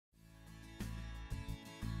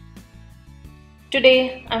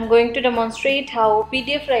Today I'm going to demonstrate how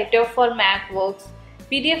PDF Writer for Mac works.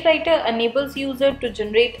 PDF Writer enables user to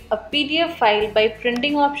generate a PDF file by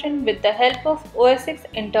printing option with the help of OS X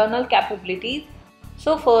internal capabilities.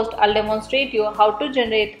 So first I'll demonstrate you how to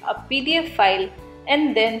generate a PDF file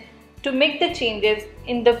and then to make the changes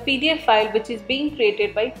in the PDF file which is being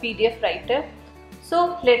created by PDF Writer.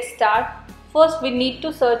 So let's start. First we need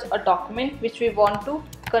to search a document which we want to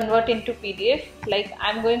convert into PDF. Like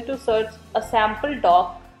I'm going to search a sample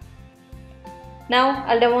doc. Now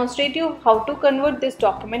I'll demonstrate you how to convert this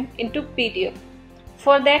document into PDF.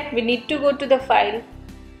 For that we need to go to the file,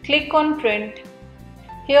 click on print.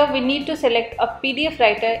 Here we need to select a PDF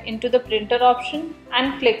writer into the printer option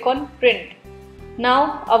and click on print.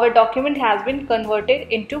 Now our document has been converted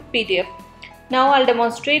into PDF. Now I'll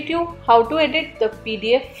demonstrate you how to edit the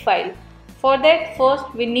PDF file. For that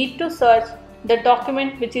first we need to search the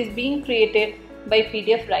document which is being created by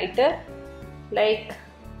PDF Writer. Like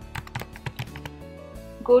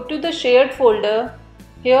go to the shared folder.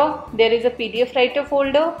 Here there is a PDF Writer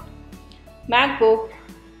folder, MacBook.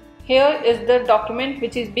 Here is the document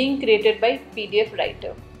which is being created by PDF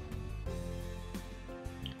Writer.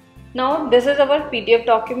 Now this is our PDF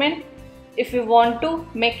document. If we want to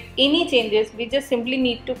make any changes, we just simply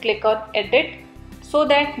need to click on edit so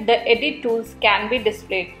that the edit tools can be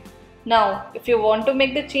displayed. Now if you want to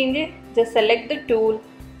make the changes, just select the tool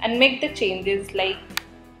and make the changes. Like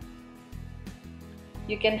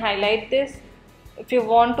you can highlight this. If you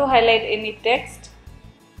want to highlight any text,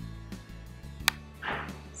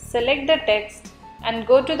 select the text and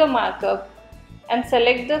go to the markup and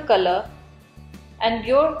select the color, and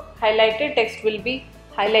your highlighted text will be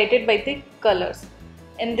highlighted by the colors.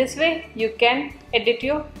 In this way you can edit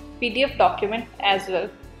your PDF document as well.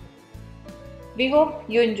 We hope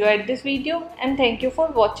you enjoyed this video and thank you for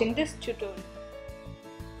watching this tutorial.